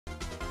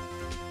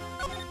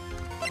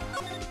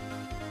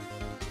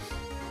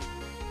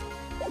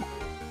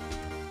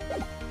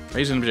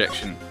Raise an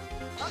objection.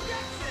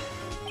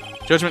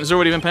 Judgment has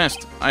already been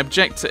passed. I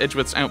object to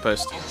Edgeworth's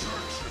outburst.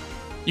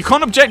 You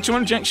can't object to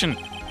an objection!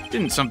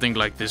 Didn't something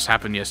like this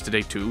happen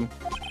yesterday too?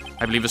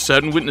 I believe a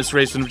certain witness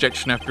raised an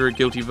objection after a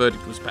guilty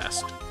verdict was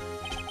passed.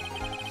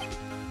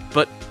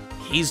 But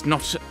he's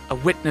not a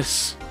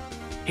witness.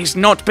 He's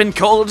not been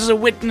called as a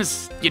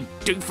witness, you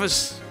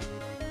doofus.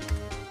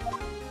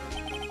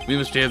 We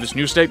must hear this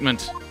new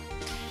statement.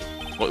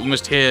 What we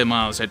must hear,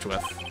 Miles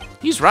Edgeworth.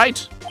 He's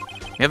right.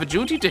 We have a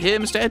duty to hear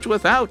Mr.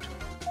 Edgeworth out.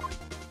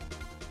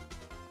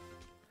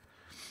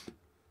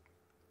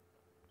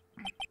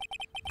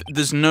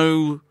 There's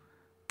no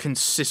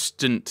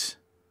consistent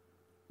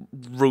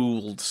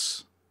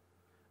rules.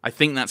 I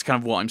think that's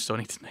kind of what I'm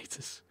starting to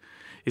notice.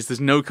 Is there's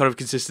no kind of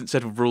consistent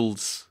set of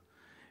rules.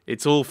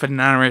 It's all for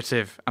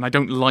narrative, and I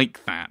don't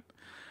like that.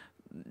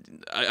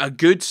 A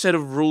good set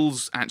of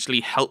rules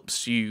actually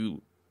helps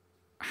you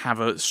have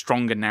a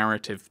stronger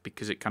narrative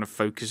because it kind of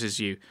focuses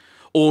you,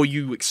 or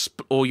you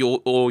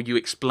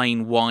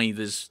explain why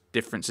there's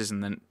differences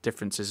in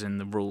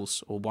the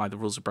rules, or why the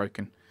rules are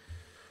broken.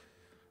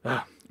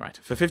 Right.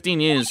 For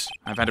 15 years,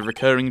 I've had a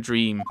recurring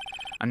dream,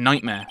 a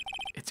nightmare.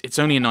 It's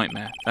only a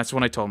nightmare. That's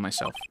what I told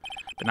myself.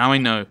 But now I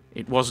know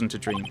it wasn't a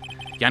dream.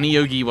 Yanni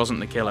Yogi wasn't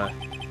the killer.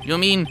 You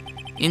mean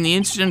in the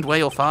incident where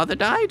your father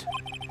died?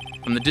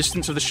 From the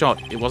distance of the shot,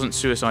 it wasn't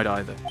suicide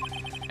either.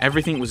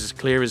 Everything was as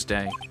clear as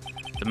day.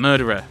 The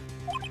murderer,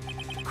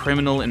 the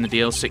criminal in the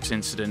DL6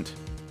 incident.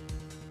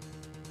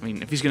 I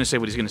mean, if he's going to say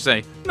what he's going to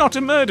say, not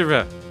a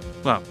murderer.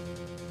 Well,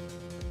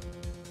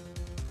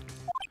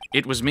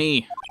 it was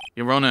me.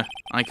 Your Honor,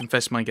 I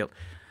confess my guilt.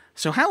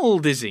 So how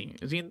old is he?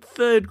 Is he in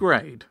 3rd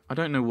grade? I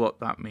don't know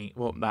what that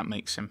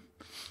makes him.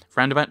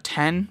 Around about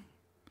 10?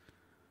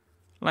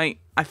 Like,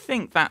 I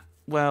think that,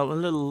 well, a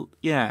little,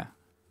 yeah.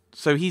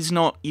 So he's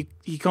not, he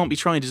can't be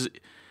tried as,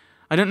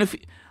 I don't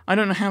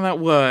know how that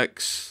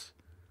works.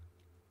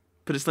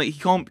 But it's like,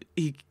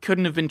 he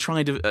couldn't have been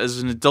tried as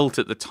an adult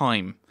at the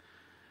time.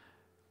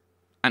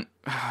 And,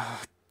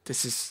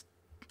 this is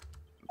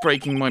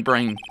breaking my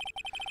brain.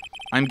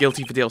 I'm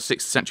guilty for DL6, the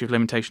statute of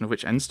limitation of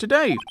which ends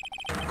today.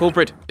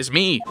 Culprit is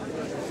me.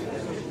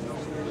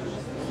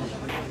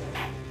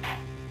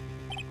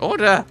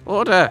 Order!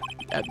 Order!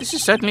 This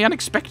is certainly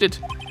unexpected.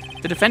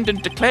 The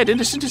defendant declared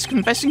innocent is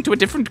confessing to a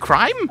different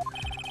crime?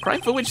 Crime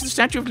for which the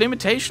statute of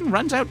limitation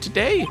runs out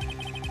today.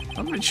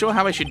 I'm not really sure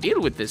how I should deal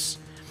with this.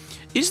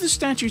 Is the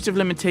statute of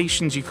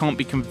limitations you can't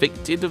be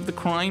convicted of the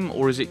crime,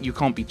 or is it you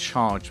can't be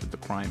charged with the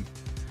crime?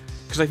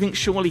 Because I think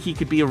surely he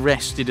could be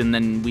arrested and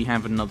then we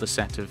have another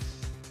set of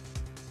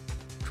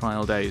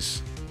trial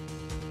days.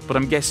 But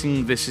I'm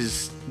guessing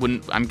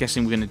I'm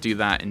guessing we're going to do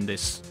that in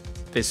this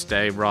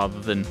day rather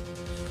than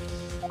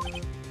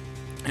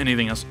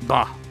anything else.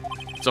 Bah!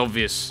 It's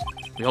obvious.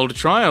 We hold a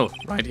trial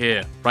right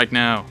here, right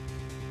now.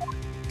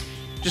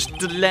 Just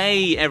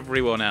delay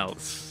everyone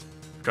else.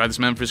 Try this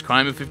man for his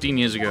crime of 15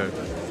 years ago.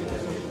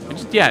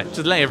 Just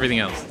delay everything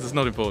else. That's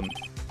not important.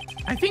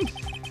 I think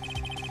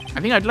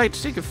I'd like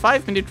to take a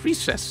 5-minute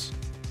recess.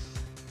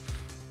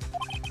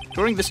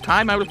 During this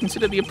time, I will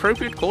consider the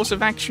appropriate course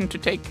of action to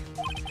take.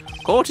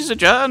 Court is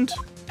adjourned.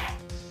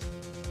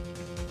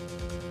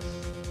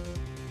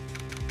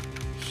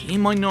 He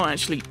might not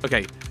actually...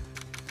 Okay.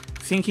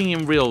 Thinking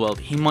in real world,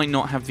 he might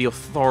not have the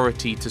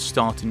authority to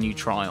start a new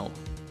trial.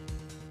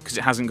 Because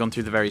it hasn't gone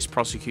through the various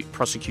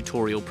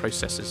prosecutorial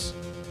processes.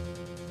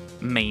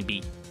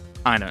 Maybe.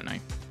 I don't know.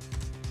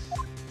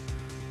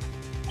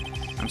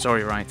 I'm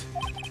sorry, Wright.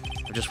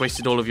 I've just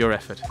wasted all of your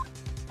effort.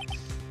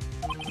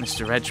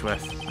 Mr.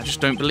 Edgeworth, I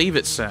just don't believe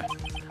it, sir.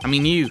 I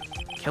mean, you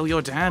kill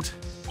your dad?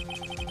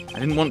 I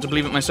didn't want to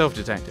believe it myself,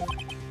 Detective.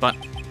 But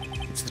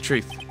it's the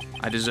truth.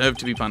 I deserve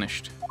to be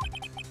punished.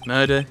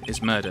 Murder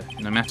is murder,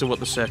 no matter what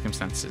the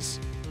circumstances.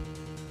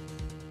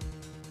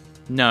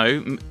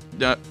 No,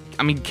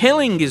 I mean,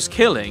 killing is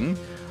killing.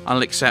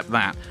 I'll accept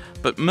that.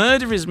 But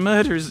murder is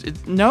murder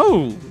is...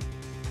 No!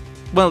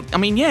 Well, I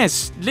mean,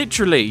 yes,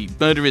 literally,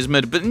 murder is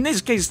murder. But in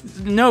this case,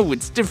 no,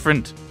 it's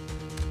different.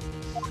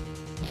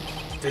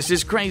 This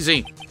is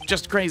crazy.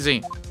 Just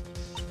crazy.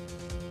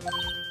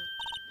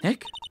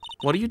 Nick?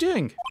 What are you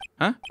doing?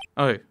 Huh?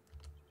 Oh.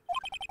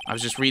 I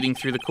was just reading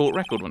through the court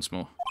record once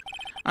more.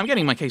 I'm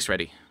getting my case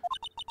ready.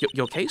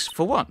 Your case?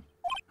 For what?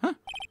 Huh?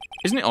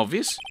 Isn't it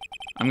obvious?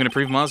 I'm going to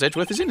prove Miles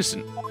Edgeworth is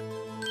innocent.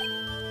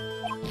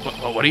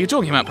 What are you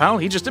talking about, pal?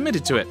 He just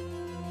admitted to it.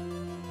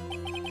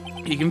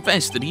 He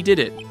confessed that he did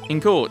it. In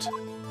court.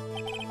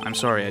 I'm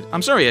sorry,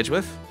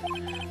 Edgeworth.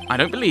 I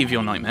don't believe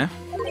your nightmare.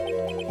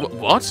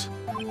 What?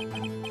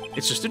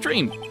 It's just a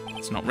dream.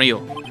 It's not real.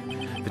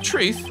 The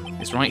truth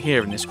is right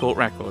here in this court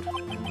record.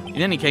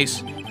 In any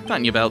case,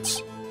 tighten your belts.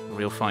 A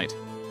real fight.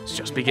 It's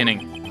just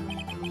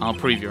beginning. I'll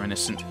prove you're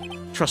innocent.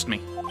 Trust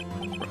me.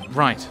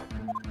 Right.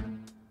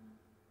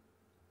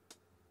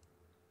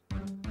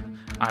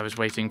 I was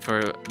waiting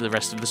for the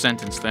rest of the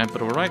sentence there,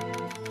 but alright.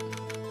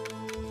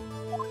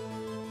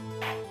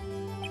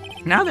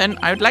 Now then,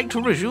 I would like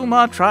to resume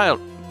our trial.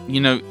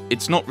 You know,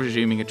 it's not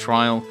resuming a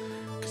trial,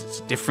 because it's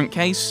a different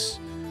case.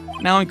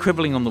 Now I'm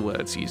quibbling on the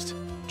words used.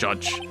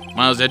 Judge,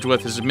 Miles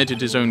Edgeworth has admitted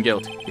his own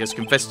guilt. He has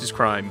confessed his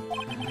crime.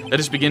 Let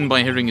us begin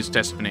by hearing his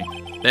testimony.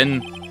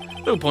 Then,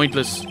 though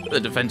pointless, the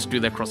defense do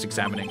their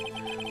cross-examining.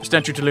 The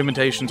statute of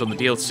limitations on the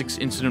DL6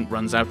 incident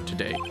runs out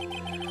today.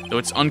 Though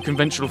it's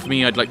unconventional for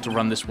me, I'd like to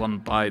run this one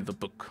by the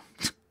book.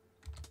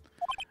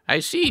 I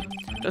see.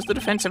 Does the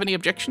defense have any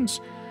objections?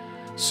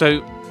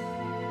 So,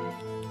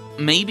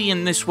 maybe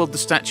in this world the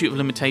statute of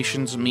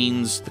limitations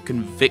means the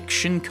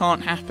conviction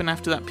can't happen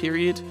after that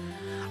period.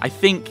 I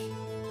think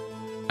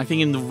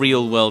in the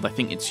real world, I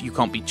think it's you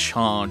can't be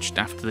charged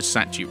after the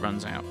statute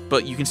runs out,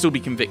 but you can still be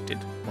convicted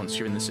once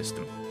you're in the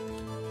system.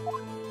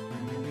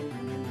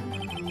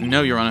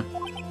 No, Your Honor.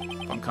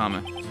 Von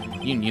Karma,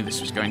 you knew this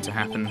was going to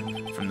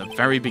happen from the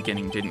very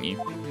beginning, didn't you?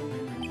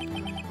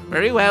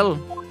 Very well.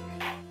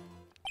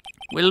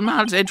 Will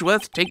Miles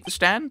Edgeworth take the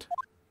stand?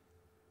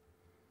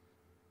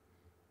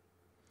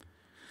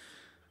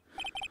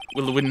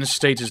 Will the witness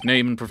state his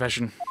name and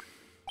profession?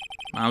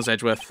 Miles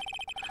Edgeworth,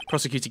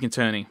 prosecuting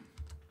attorney.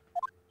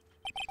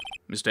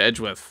 Mr.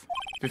 Edgeworth,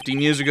 15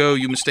 years ago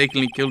you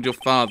mistakenly killed your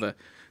father,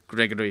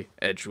 Gregory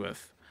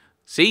Edgeworth.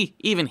 See,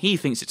 even he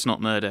thinks it's not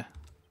murder.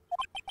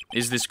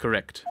 Is this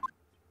correct?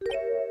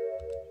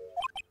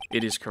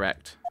 It is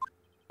correct.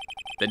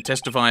 Then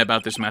testify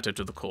about this matter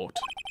to the court.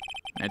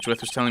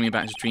 Edgeworth was telling me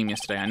about his dream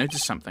yesterday. I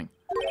noticed something.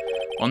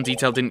 One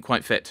detail didn't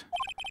quite fit.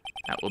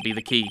 That will be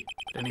the key.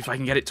 But only if I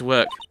can get it to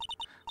work.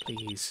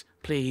 Please,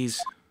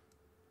 please.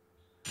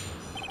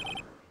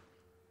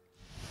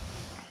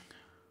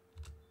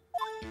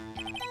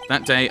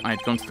 That day, I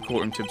had gone to the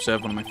courtroom to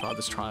observe one of my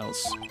father's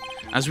trials.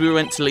 As we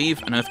went to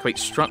leave, an earthquake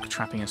struck,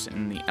 trapping us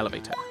in the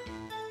elevator.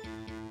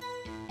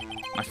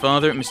 My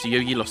father and Mr.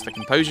 Yogi lost their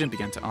composure and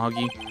began to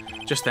argue.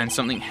 Just then,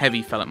 something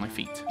heavy fell at my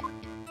feet.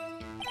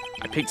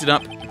 I picked it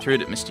up and threw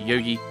it at Mr.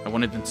 Yogi. I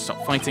wanted them to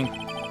stop fighting.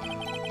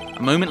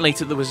 A moment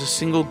later, there was a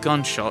single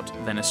gunshot,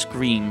 then a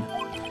scream.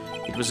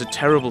 It was a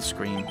terrible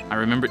scream. I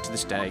remember it to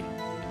this day.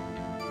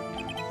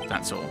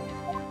 That's all.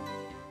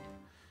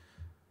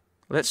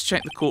 Let's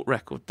check the court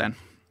record then.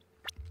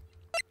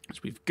 So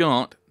we've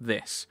got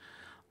this.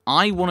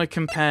 I want to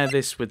compare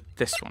this with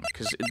this one,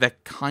 because they're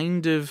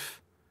kind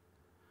of...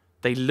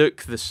 They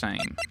look the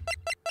same.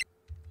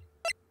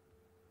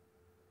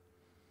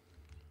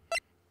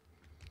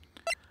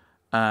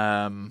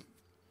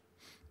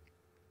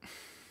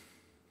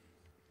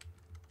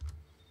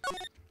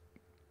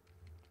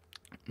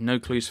 No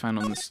clues found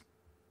on this.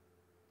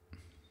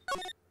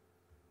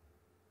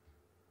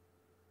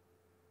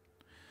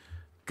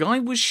 Guy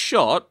was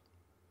shot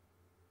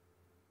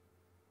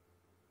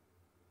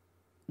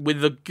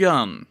with a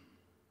gun.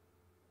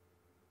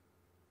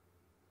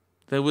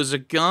 There was a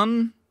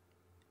gun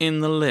in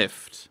the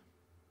lift.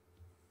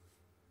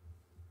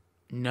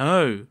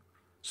 No.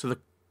 So the...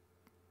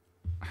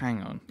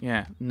 Hang on.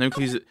 Yeah, no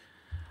clues.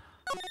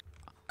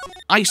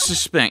 I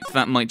suspect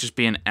that might just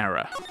be an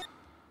error.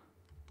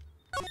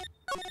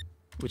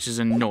 Which is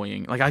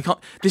annoying. Like, I can't...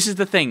 This is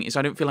the thing, is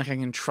I don't feel like I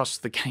can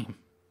trust the game.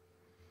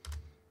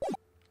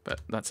 But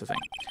that's the thing.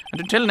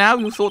 And until now,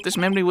 you thought this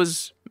memory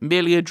was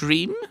merely a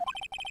dream?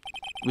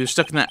 We were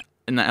stuck in that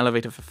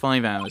elevator for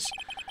 5 hours.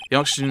 The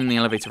oxygen in the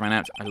elevator ran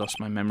out. I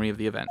lost my memory of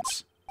the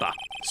events. Bah,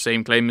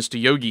 same claim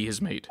Mr. Yogi has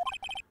made.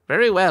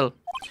 Very well.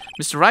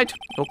 Mr. Wright,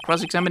 your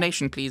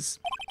cross-examination, please.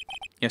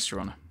 Yes,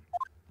 Your Honor.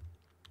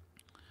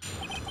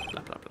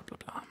 Blah, blah, blah, blah,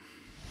 blah.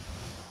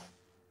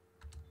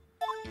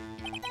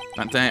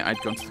 That day, I'd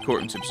gone to the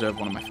courtroom to observe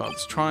one of my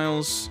father's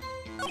trials.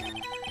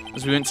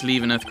 As we went to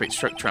leave, an earthquake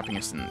struck, trapping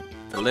us in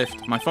the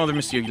lift. My father and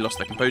Mr. Yogi lost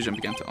their composure and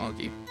began to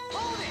argue.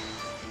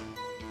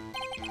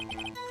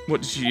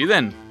 What did you do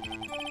then?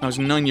 I was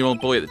a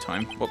 9-year-old boy at the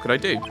time. What could I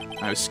do?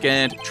 I was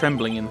scared,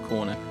 trembling in the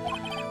corner.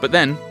 But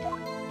then,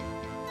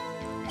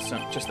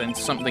 just then,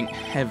 something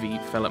heavy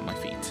fell at my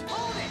feet.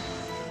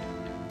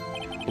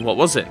 What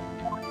was it?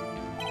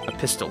 A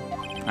pistol.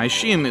 I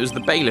assume it was the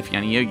bailiff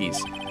Yanni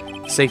Yogi's.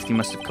 The safety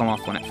must have come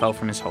off when it fell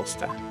from his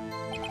holster.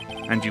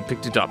 And you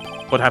picked it up.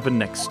 What happened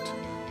next?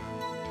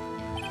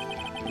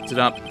 Picked it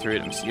up, threw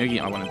it at Mr. Yogi.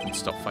 I wanted them to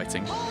stop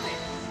fighting.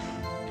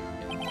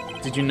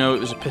 Did you know it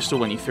was a pistol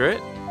when you threw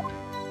it?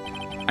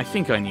 I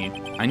think I knew.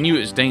 I knew it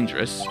was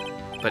dangerous,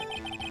 but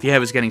the air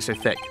was getting so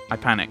thick, I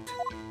panicked.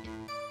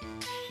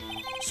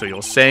 So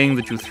you're saying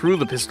that you threw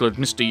the pistol at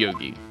Mr.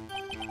 Yogi?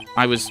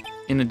 I was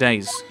in a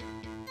daze.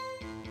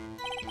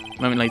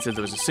 A moment later,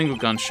 there was a single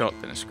gunshot,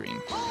 then a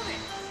scream.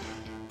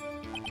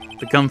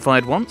 The gun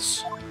fired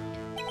once?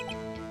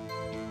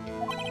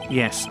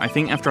 Yes, I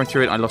think after I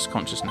threw it, I lost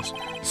consciousness.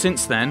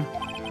 Since then,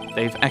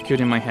 they've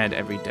echoed in my head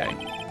every day.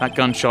 That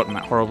gunshot and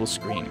that horrible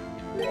scream.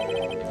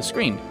 The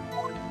scream.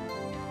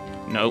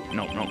 No.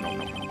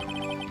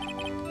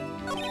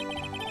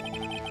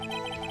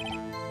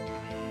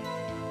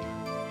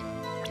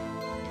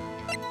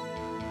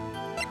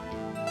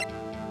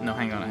 No,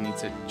 hang on, I need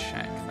to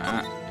check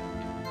that.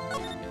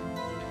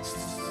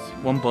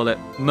 One bullet.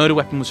 Murder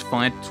weapon was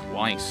fired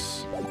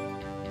twice.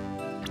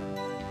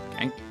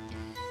 Okay.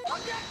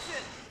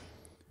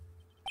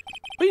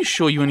 Are you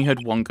sure you only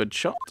heard one good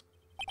shot?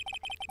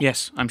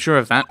 Yes, I'm sure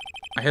of that.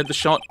 I heard the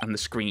shot and the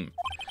scream.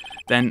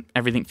 Then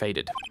everything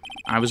faded.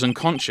 I was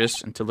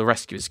unconscious until the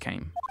rescuers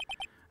came.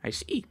 I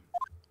see.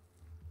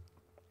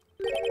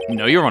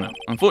 No, Your Honor.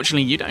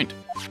 Unfortunately, you don't.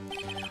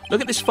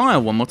 Look at this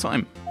file one more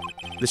time.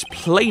 This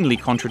plainly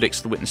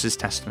contradicts the witness's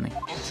testimony.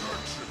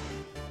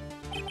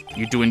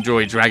 You do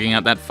enjoy dragging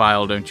out that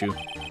file, don't you?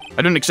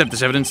 I don't accept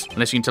this evidence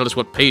unless you can tell us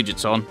what page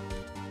it's on.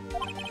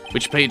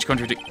 Which page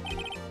contradicts...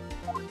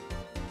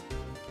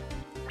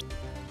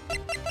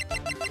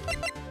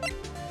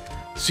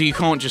 So you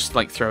can't just,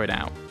 like, throw it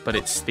out, but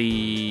it's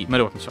the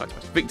murder weapons fired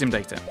twice. Victim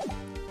data.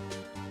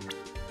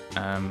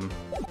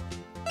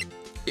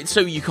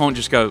 So you can't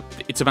just go,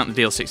 it's about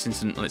the DL6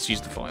 incident, let's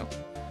use the file.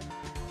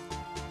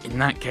 In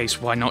that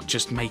case, why not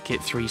just make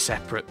it 3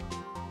 separate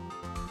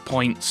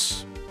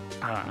points?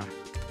 I don't know.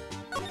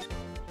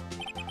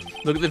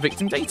 Look at the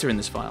victim data in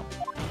this file.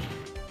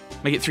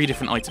 Make it 3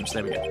 different items,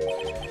 there we go.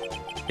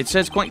 It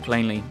says quite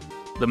plainly,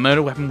 the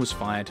murder weapon was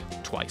fired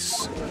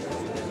twice.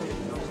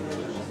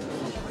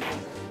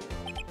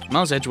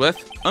 Miles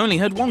Edgeworth only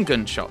heard 1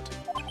 gunshot,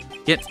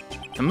 yet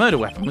the murder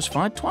weapon was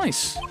fired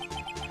twice.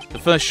 The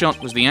first shot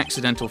was the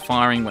accidental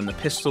firing when the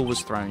pistol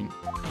was thrown.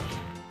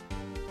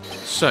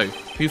 So,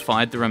 who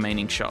fired the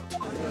remaining shot?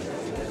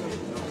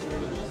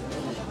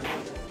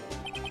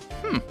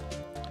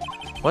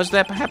 Was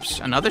there perhaps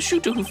another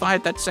shooter who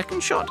fired that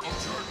second shot?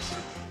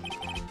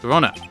 Your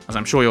Honor, as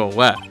I'm sure you're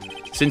aware,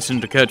 this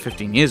incident occurred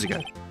 15 years ago.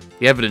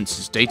 The evidence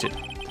is dated.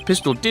 The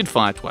pistol did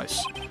fire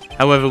twice.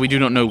 However, we do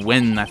not know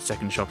when that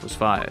second shot was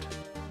fired.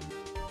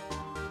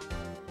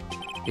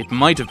 It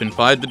might have been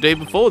fired the day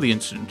before the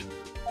incident.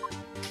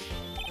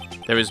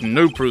 There is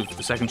no proof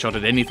the second shot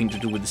had anything to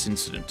do with this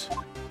incident.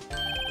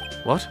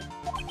 What?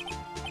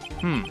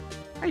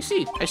 I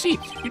see.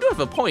 You do have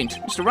a point.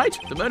 Mr. Wright,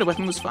 the murder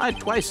weapon was fired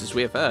twice, as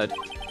we have heard.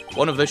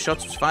 One of those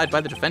shots was fired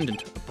by the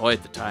defendant, a boy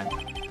at the time.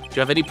 Do you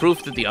have any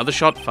proof that the other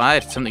shot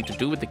fired had something to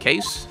do with the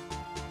case?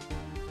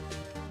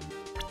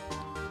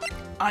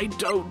 I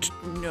don't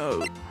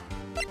know.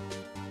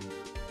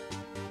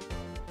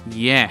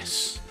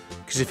 Yes,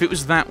 because if it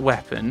was that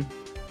weapon,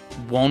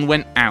 1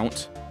 went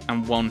out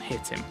and 1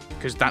 hit him,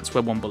 because that's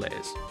where 1 bullet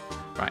is.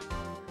 Right.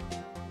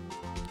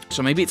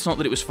 So maybe it's not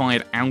that it was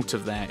fired out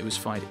of there, it was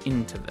fired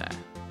into there.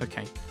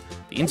 Okay.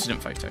 The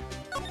incident photo.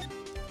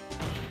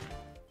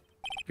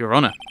 Your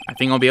Honor, I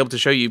think I'll be able to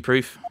show you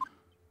proof.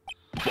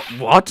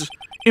 What?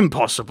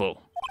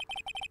 Impossible.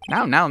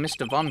 Now,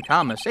 Mr. Von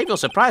Karma, save your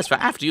surprise for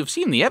after you've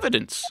seen the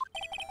evidence.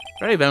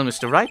 Very well,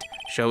 Mr. Wright,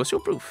 show us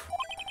your proof.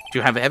 Do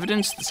you have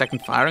evidence the second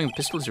firing of the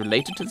pistol is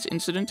related to this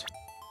incident?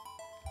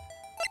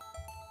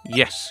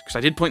 Yes, because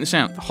I did point this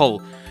out, the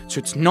hole. So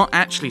it's not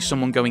actually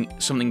something coming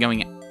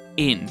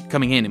in.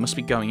 It must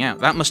be going out.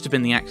 That must have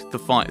been the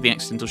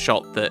accidental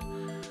shot that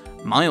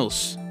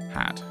Miles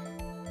had.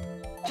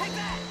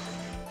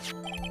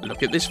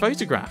 Look at this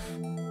photograph.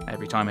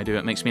 Every time I do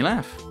it makes me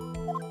laugh.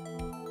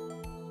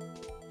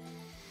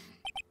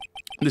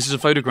 This is a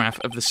photograph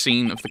of the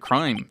scene of the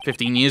crime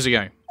 15 years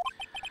ago.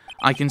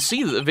 I can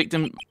see that the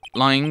victim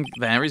lying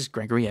there is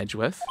Gregory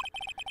Edgeworth.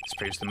 This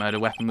proves the murder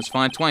weapon was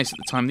fired twice at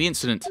the time of the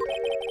incident.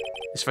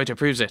 This photo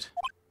proves it.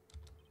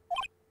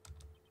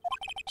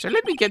 So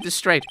let me get this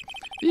straight.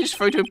 This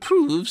photo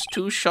proves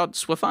 2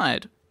 shots were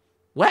fired.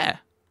 Where?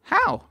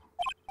 How?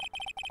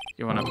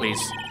 Your Honor, please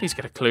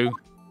get a clue.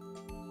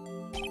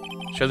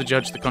 Show the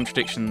judge the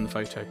contradiction in the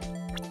photo.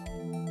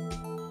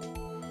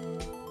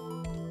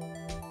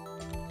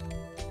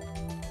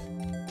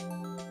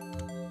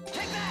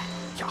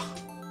 Yeah.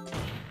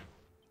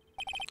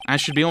 As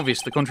should be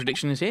obvious, the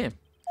contradiction is here.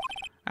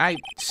 I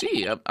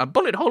see, a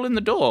bullet hole in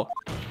the door.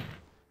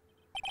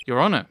 Your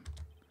Honor,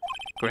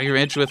 Gregory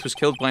Edgeworth was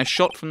killed by a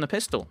shot from the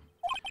pistol.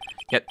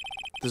 Yet,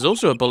 there's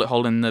also a bullet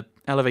hole in the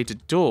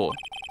elevated door.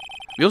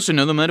 We also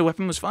know the murder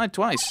weapon was fired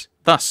twice.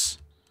 Thus,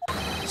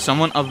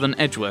 someone other than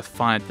Edgeworth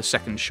fired the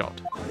second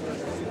shot.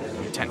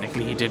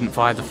 Technically, he didn't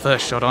fire the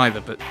first shot either,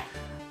 but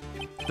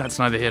that's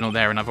neither here nor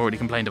there, and I've already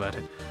complained about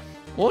it.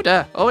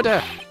 Order!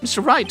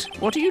 Mr. Wright,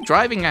 what are you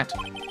driving at?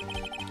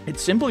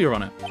 It's simple, Your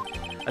Honor.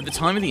 At the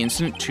time of the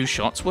incident, 2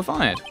 shots were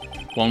fired.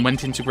 1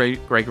 went into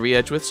Gregory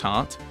Edgeworth's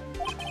heart.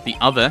 The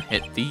other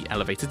hit the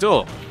elevator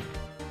door.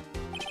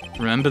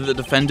 Remember that the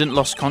defendant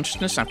lost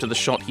consciousness after the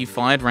shot he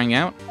fired rang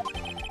out?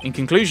 In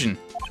conclusion,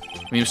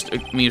 we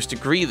must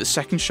agree the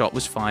second shot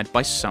was fired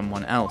by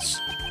someone else.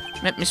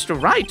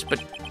 Mr. Wright, but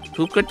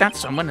who could that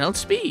someone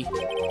else be?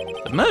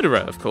 The murderer,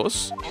 of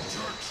course.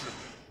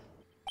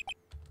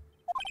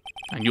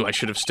 I knew I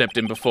should have stepped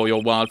in before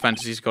your wild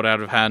fantasies got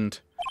out of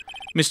hand.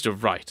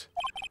 Mr. Wright,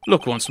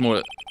 look once more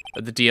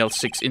at the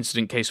DL6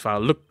 incident case file.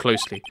 Look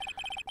closely.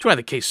 Try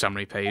the case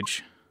summary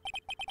page.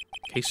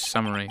 Case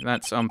summary,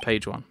 that's on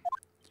page 1.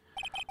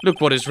 Look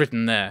what is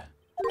written there.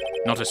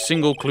 Not a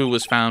single clue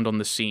was found on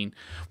the scene.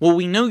 Well,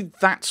 we know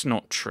that's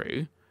not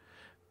true,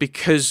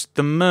 because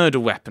the murder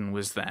weapon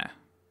was there.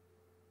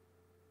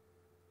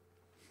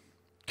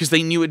 Because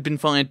they knew it had been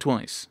fired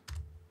twice.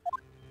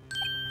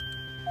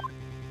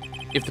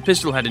 If the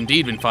pistol had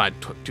indeed been fired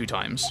 2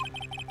 times,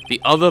 the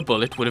other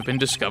bullet would have been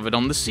discovered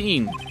on the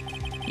scene.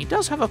 He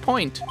does have a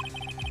point.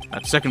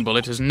 That second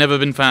bullet has never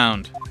been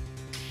found.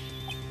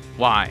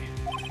 Why?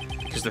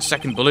 Because the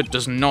second bullet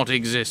does not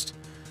exist.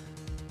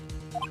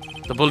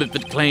 The bullet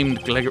that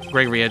claimed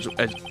Gregory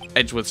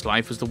Edgeworth's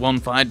life was the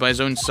one fired by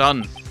his own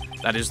son.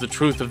 That is the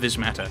truth of this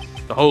matter.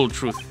 The whole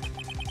truth.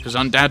 It was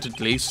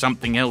undoubtedly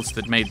something else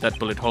that made that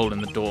bullet hole in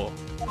the door.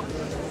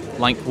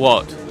 Like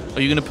what?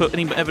 Are you going to put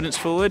any evidence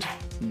forward?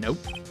 Nope.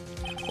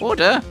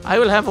 Order! I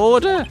will have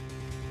order!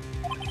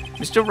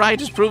 Mr. Wright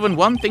has proven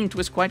one thing to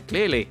us quite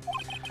clearly.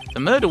 The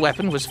murder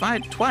weapon was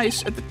fired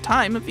twice at the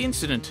time of the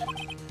incident.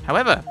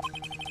 However,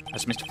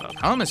 as Mr.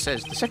 Falconer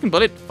says, the second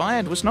bullet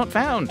fired was not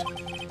found.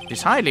 It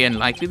is highly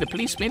unlikely the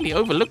police merely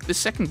overlooked the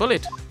second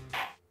bullet.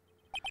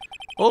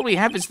 All we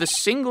have is the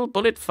single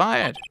bullet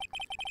fired.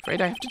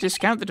 Afraid I have to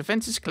discount the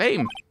defense's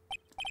claim.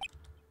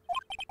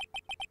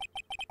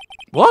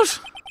 What?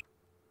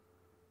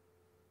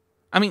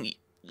 I mean,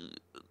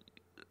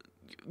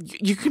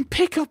 you can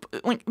pick up...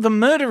 Like, the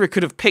murderer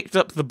could have picked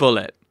up the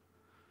bullet.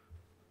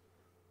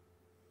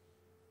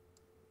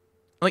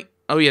 Like,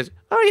 oh yes,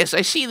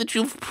 I see that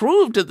you've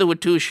proved that there were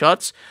 2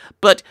 shots,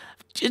 but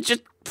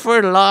just for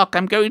a lark,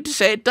 I'm going to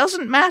say it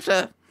doesn't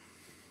matter.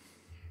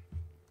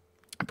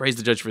 I praise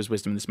the judge for his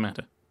wisdom in this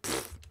matter.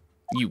 Pfft,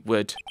 you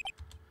would.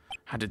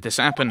 How did this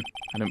happen?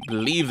 I don't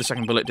believe the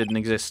second bullet didn't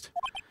exist.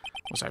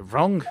 Was I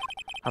wrong?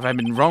 Have I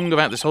been wrong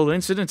about this whole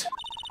incident?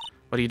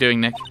 What are you doing,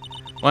 Nick?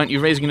 Why aren't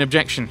you raising an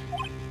objection?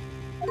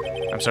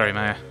 I'm sorry,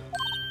 Maya.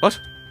 What?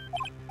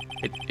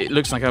 It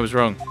looks like I was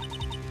wrong.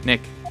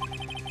 Nick.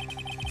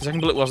 If the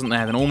second bullet wasn't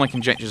there, then all my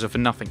conjectures are for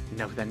nothing.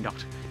 No, they're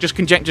not. Just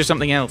conjecture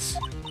something else.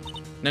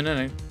 No.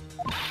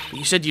 But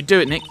you said you'd do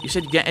it, Nick. You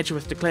said you'd get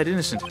Edgeworth declared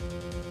innocent.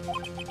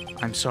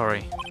 I'm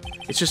sorry.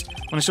 It's just,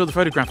 when I saw the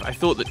photograph, I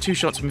thought that 2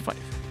 shots had been fired.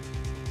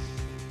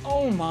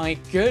 Oh my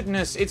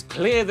goodness, it's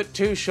clear that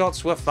 2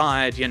 shots were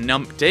fired, you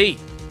numpty.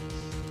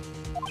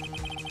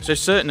 So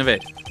certain of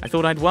it. I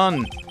thought I'd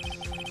won.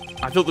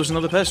 I thought there was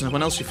another person,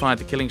 someone else who fired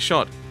the killing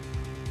shot.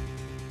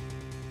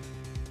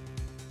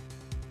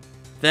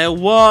 There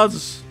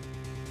was.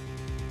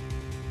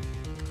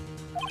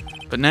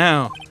 But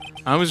now,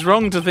 I was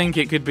wrong to think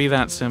it could be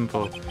that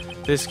simple.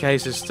 This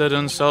case has stood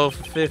unsolved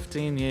for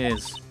 15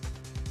 years.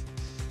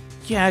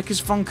 Yeah, because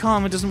Von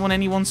Karma doesn't want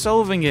anyone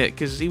solving it,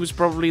 because he was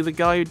probably the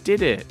guy who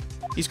did it.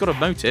 He's got a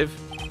motive.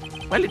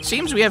 Well, it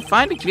seems we have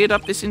finally cleared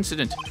up this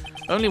incident.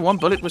 Only 1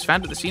 bullet was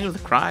found at the scene of the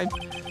crime.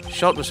 The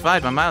shot was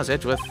fired by Miles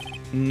Edgeworth.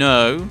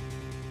 No.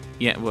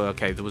 Yeah, well,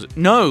 okay, there was...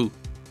 No!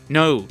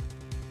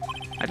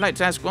 I'd like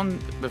to ask one,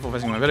 before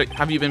passing my verdict,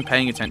 have you been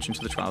paying attention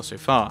to the trial so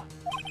far?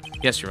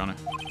 Yes, Your Honor.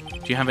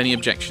 Do you have any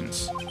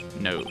objections?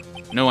 No.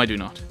 No, I do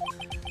not.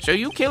 So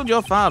you killed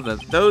your father,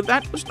 though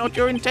that was not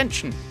your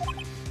intention.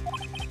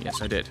 Yes,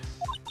 I did.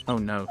 Oh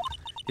no.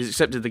 He's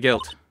accepted the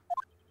guilt.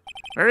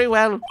 Very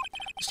well.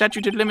 The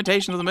statute of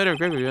limitation of the murder of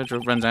Gregory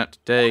Edgeworth runs out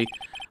today.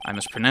 I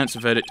must pronounce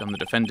a verdict on the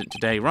defendant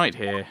today, right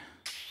here.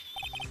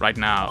 Right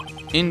now.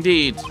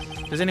 Indeed.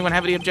 Does anyone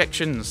have any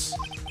objections?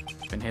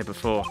 Been here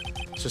before.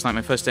 It's just like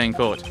my first day in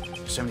court.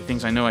 There's so many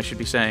things I know I should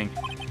be saying.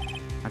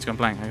 That's gone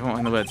blank. I can't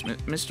find the words.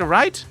 Mr.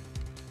 Wright?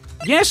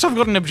 Yes, I've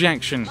got an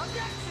objection.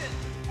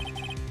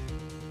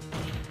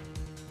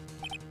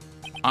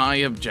 I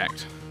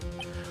object.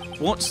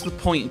 What's the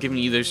point in giving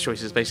you those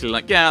choices? Basically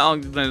like, yeah,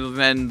 I'll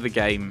end the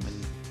game.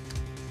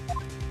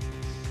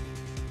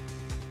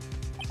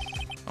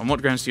 On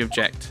what grounds do you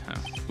object?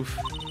 Oof.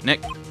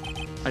 Nick?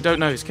 I don't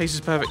know. His case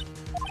is perfect.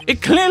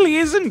 It clearly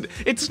isn't.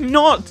 It's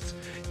not.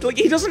 Like,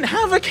 he doesn't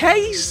have a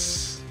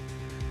case.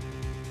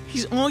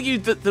 He's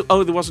argued that, there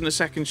wasn't a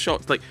second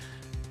shot. Like,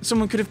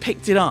 someone could have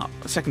picked it up.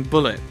 A second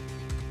bullet.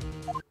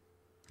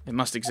 It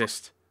must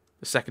exist.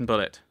 The second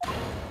bullet.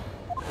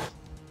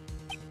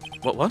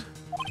 What?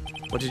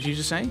 What did you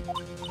just say?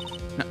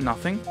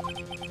 Nothing?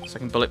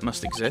 Second bullet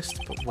must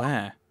exist, but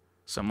where?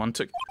 Someone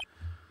took...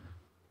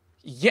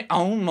 Yeah,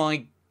 oh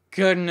my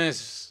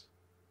goodness.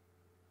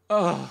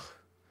 Oh.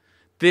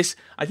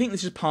 I think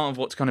this is part of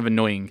what's kind of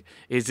annoying,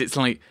 is it's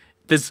like,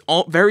 there's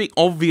very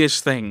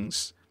obvious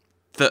things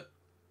that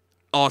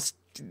are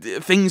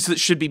things that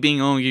should be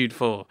being argued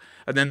for,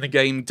 and then the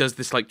game does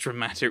this like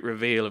dramatic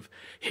reveal of,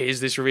 here's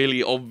this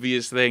really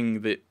obvious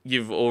thing that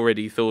you've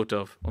already thought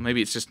of. Or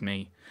maybe it's just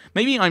me.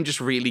 Maybe I'm just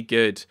really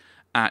good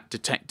at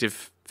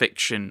detective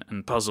fiction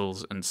and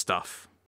puzzles and stuff.